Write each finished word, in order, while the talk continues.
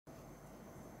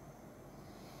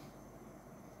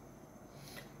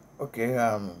Okay,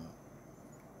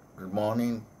 good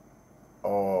morning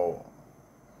or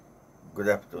good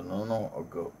afternoon or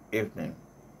good evening.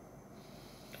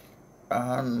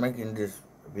 I'm making this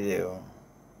video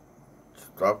to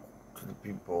talk to the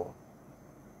people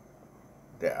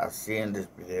that are seeing this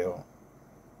video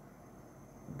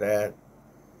that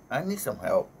I need some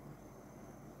help.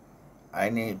 I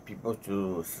need people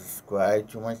to subscribe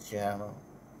to my channel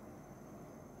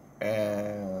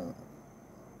and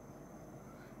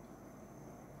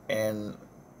and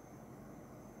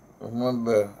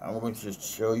remember I'm going to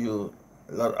show you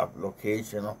a lot of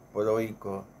location of Puerto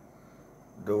Rico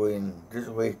during this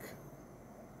week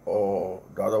or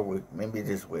the other week, maybe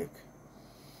this week.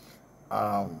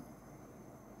 Um,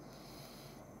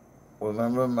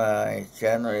 Remember my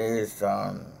channel is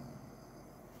on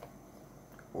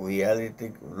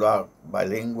reality blog,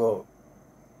 bilingual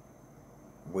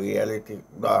reality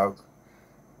blog.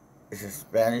 It's in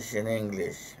Spanish and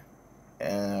English.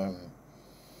 And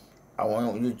I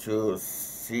want you to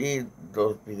see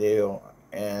those videos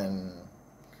and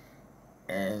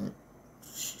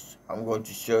I'm going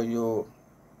to show you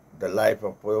the life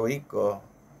of Puerto Rico,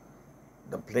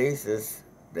 the places,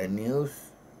 the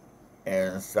news,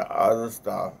 and some other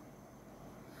stuff.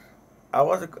 I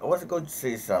was going to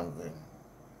say something.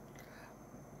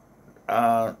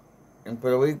 Uh, in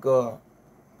Puerto Rico,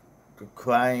 the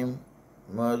crime,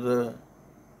 murder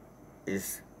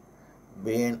is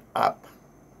being up.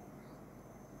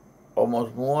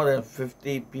 Almost more than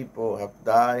 50 people have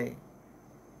died,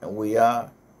 and we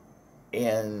are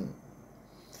in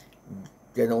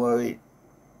January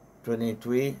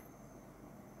 23,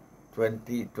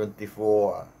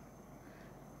 2024,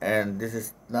 and this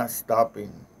is not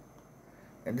stopping.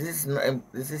 And this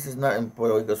is not in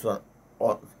Puerto Rico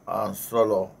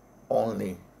solo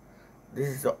only. This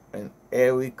is in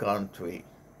every country.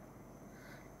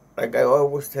 Like I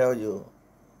always tell you,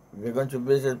 if you're going to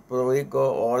visit Puerto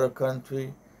Rico or other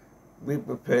country, be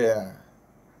prepared.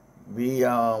 Be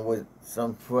with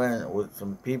some friends, with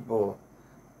some people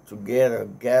together.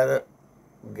 Gather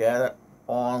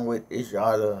on with each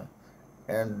other,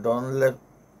 and don't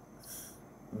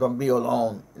be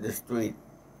alone in the street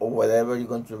or whatever you're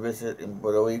going to visit in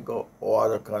Puerto Rico or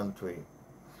other country.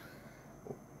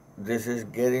 This is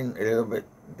getting a little bit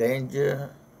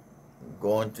danger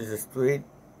going to the street,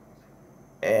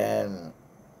 and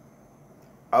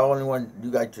I only want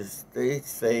you guys to stay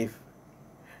safe.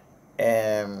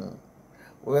 And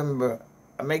remember,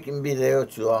 I'm making video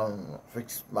to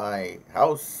fix my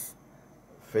house,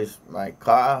 fix my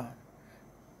car,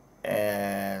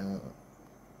 and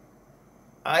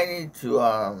I need to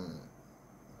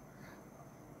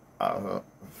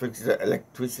fix the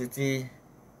electricity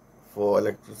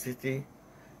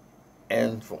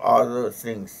and for other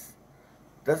things.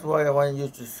 That's why I want you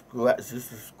to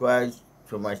subscribe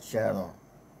to my channel.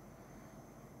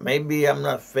 Maybe I'm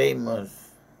not famous,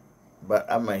 but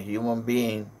I'm a human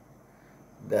being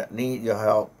that need your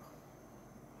help.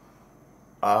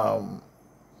 I'm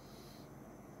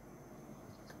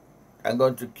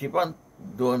going to keep on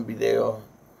doing video.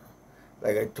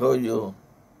 Like I told you,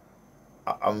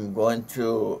 I'm going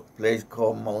to a place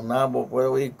called Maunabo,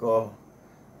 Puerto Rico.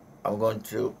 I'm going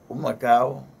to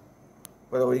Humacao,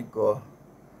 Puerto Rico.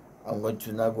 I'm going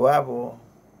to Naguabo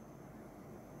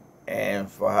and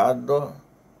Fajardo,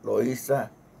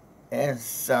 Loíza, and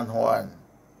San Juan.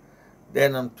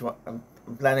 Then I'm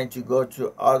planning to go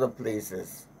to other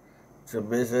places to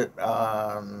visit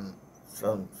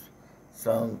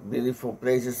some beautiful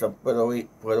places of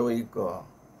Puerto Rico.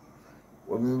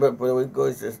 Remember, Puerto Rico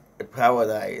is a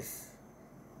paradise.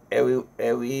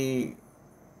 Every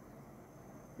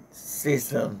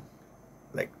season,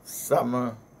 like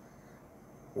summer,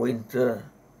 winter,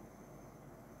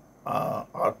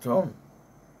 autumn,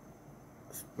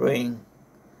 spring,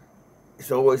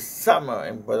 it's always summer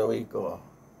in Puerto Rico.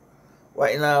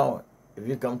 Right now, if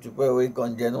you come to Puerto Rico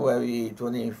on January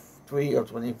 23 or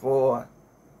 24,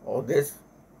 or this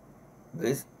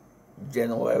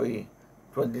January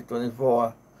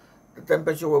 2024, the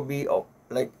temperature will be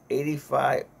like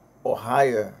 85 or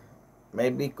higher.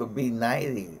 Maybe it could be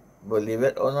 90, believe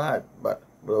it or not. But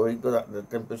Puerto Rico, the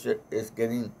temperature is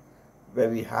getting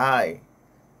very high,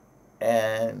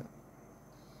 and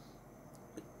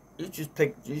you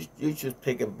should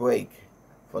take a break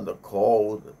from the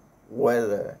cold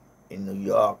weather in New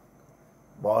York,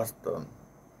 Boston,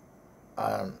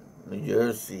 and New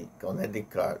Jersey,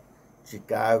 Connecticut,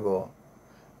 Chicago,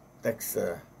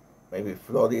 Texas, maybe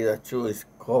Florida too is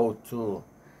cold too,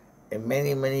 and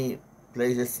many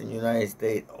places in the United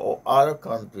States or other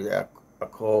countries that are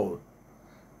cold,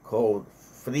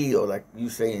 frío, like you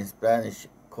say in Spanish,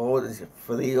 cold is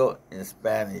frío in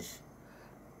Spanish.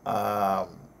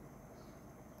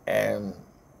 And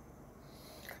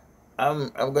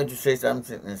I'm going to say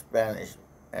something in Spanish,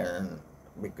 and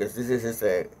because this is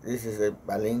a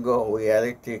bilingual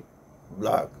reality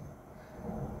blog.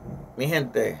 Mi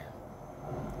gente,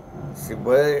 si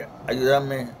puede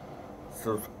ayudarme,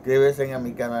 suscríbese a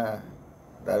mi canal,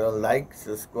 dar un like,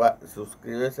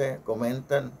 suscríbese,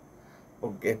 comentan,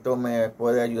 porque esto me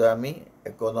puede ayudar a mí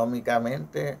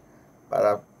económicamente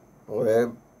para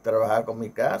poder trabajar con mi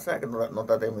casa, que no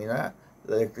está terminada,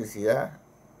 la electricidad,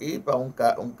 y para un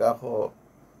carro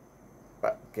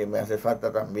que me hace falta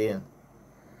también.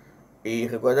 Y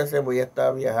recuérdense, voy a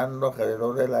estar viajando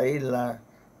alrededor de la isla.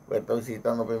 Voy a estar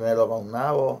visitando primero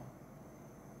Maunabo,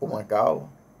 Humacao,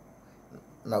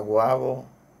 Naguabo,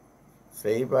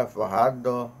 Ceiba,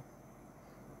 Fajardo,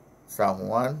 San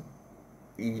Juan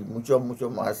y muchos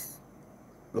más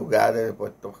lugares de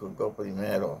Puerto Rico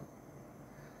primero.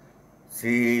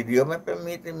 Si Dios me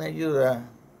permite y me ayuda,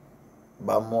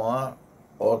 vamos a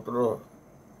otro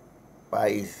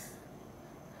país.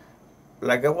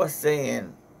 Like I was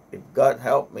saying, if God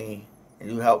help me,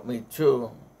 and you help me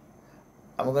too,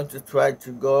 I'm going to try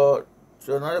to go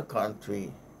to another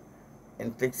country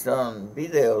and take some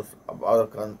videos of other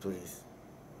countries.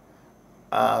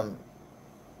 I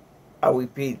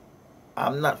repeat,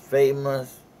 I'm not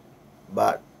famous,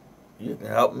 but you can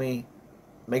help me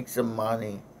make some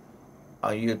money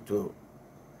on YouTube.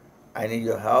 I need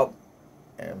your help,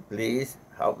 and please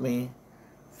help me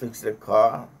fix the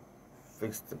car,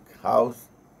 fix the house,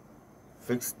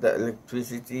 fix the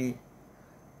electricity.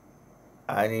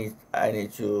 I need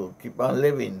to keep on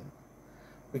living,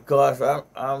 because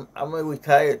I'm a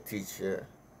retired teacher,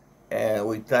 and a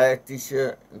retired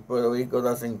teacher in Puerto Rico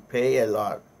doesn't pay a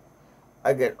lot.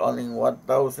 I get only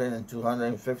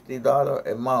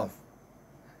 $1,250 a month,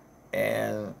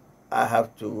 and I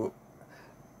have to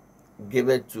give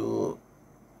it to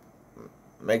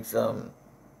buy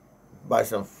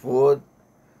some food,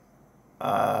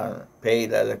 pay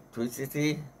the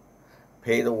electricity,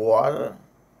 pay the water,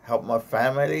 help my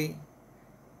family,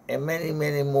 and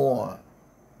many more.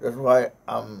 That's why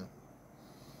I'm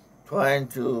trying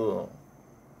to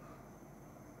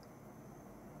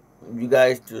you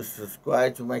guys to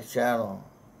subscribe to my channel.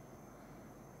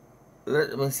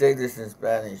 Let me say this in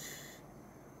Spanish.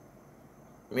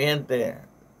 Mi gente,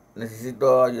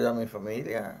 necesito ayudar a mi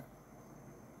familia.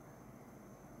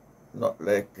 No,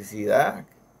 la electricidad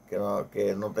que no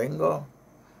tengo.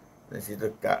 Necesito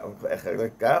el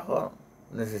carro.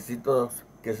 Necesito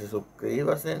que se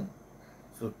suscriban,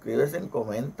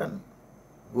 comentan,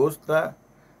 gusta.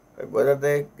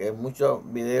 Recuérdate que muchos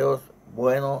videos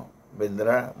buenos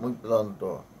vendrán muy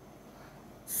pronto.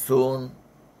 Soon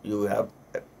you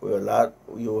will have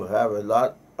a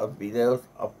lot of videos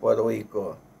of Puerto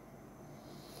Rico.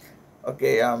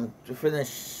 Okay, to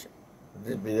finish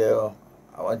this video,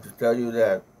 I want to tell you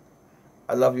that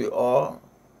I love you all.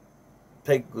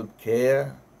 Take good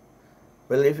care.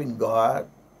 Believe in God.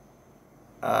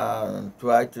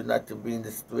 Try to not to be in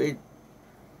the street.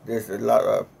 There's a lot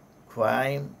of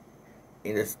crime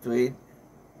in the street,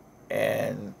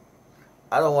 and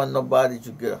I don't want nobody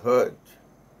to get hurt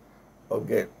or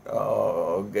get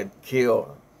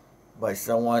killed by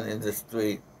someone in the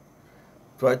street.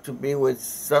 Try to be with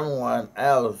someone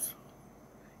else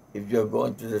if you're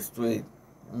going to the street,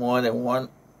 more than one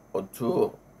or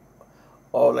two,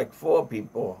 or like 4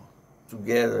 people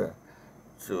together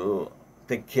to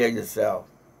take care of yourself.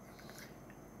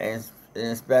 And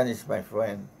in Spanish, my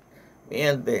friend, mi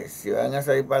gente, si van a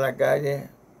salir para la calle,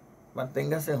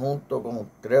 manténganse juntos con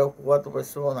 3 o 4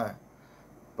 personas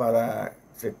para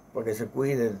que se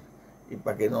cuiden y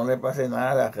para que no le pase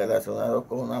nada relacionado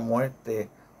con una muerte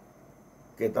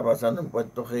que está pasando en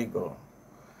Puerto Rico.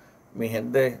 Mi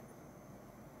gente,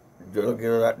 yo lo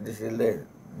quiero decirles,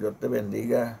 Dios te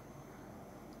bendiga,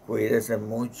 cuídense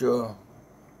mucho,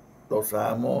 los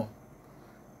amo,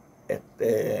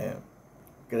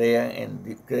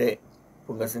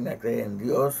 pónganse a creer en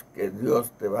Dios, que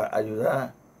Dios te va a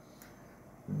ayudar.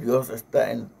 Dios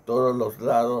está en todos los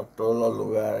lados, todos los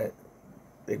lugares,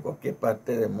 de cualquier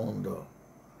parte del mundo.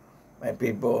 My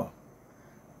people,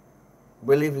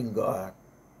 believe in God.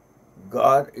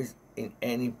 God is in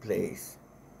any place,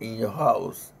 in your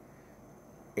house,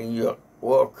 in your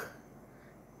work,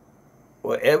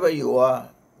 wherever you are,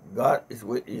 God is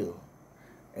with you.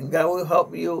 And God will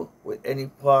help you with any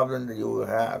problem that you will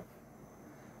have.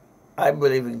 I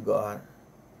believe in God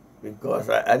because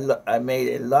I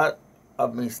made a lot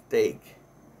of mistake,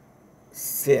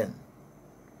 sin,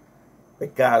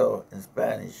 pecado in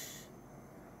Spanish.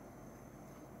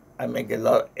 I make a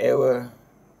lot of error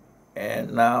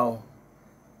and now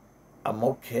I'm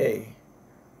okay.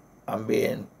 I'm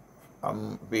being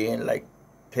like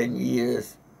 10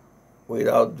 years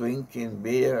without drinking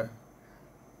beer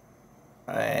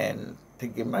and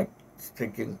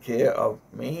taking care of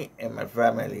me and my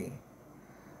family.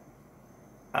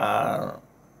 Uh,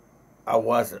 I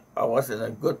wasn't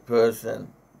a good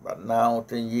person, but now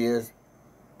 10 years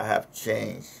I have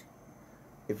changed.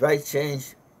 If I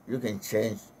change, you can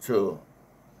change too.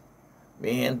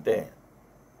 Mi gente,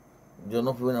 yo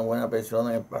no fui una buena persona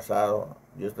en el pasado.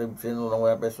 Yo estoy siendo una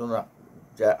buena persona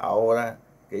ya ahora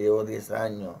que llevo 10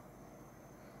 años.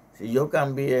 Si yo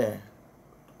cambié,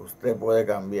 usted puede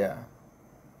cambiar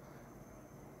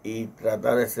y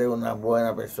tratar de ser una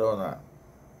buena persona.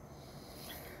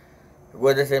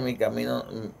 Recuérdese, en mi camino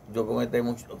yo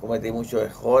cometí muchos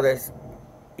errores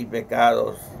y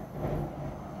pecados,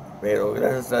 pero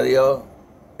gracias a Dios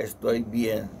estoy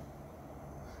bien.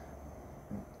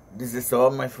 This is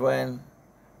all, my friend.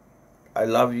 I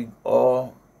love you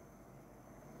all.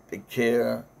 Take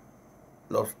care.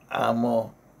 Los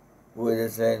amo.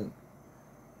 Cuídense.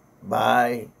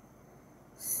 Bye.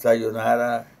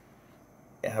 Sayonara.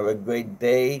 And have a great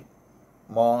day,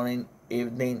 morning,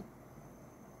 evening,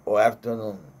 or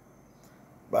afternoon.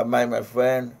 Bye-bye, my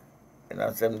friend. And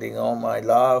I'm sending all my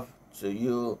love to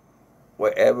you,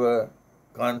 wherever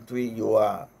country you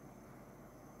are.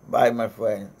 Bye, my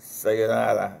friend.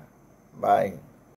 Sayonara. Bye.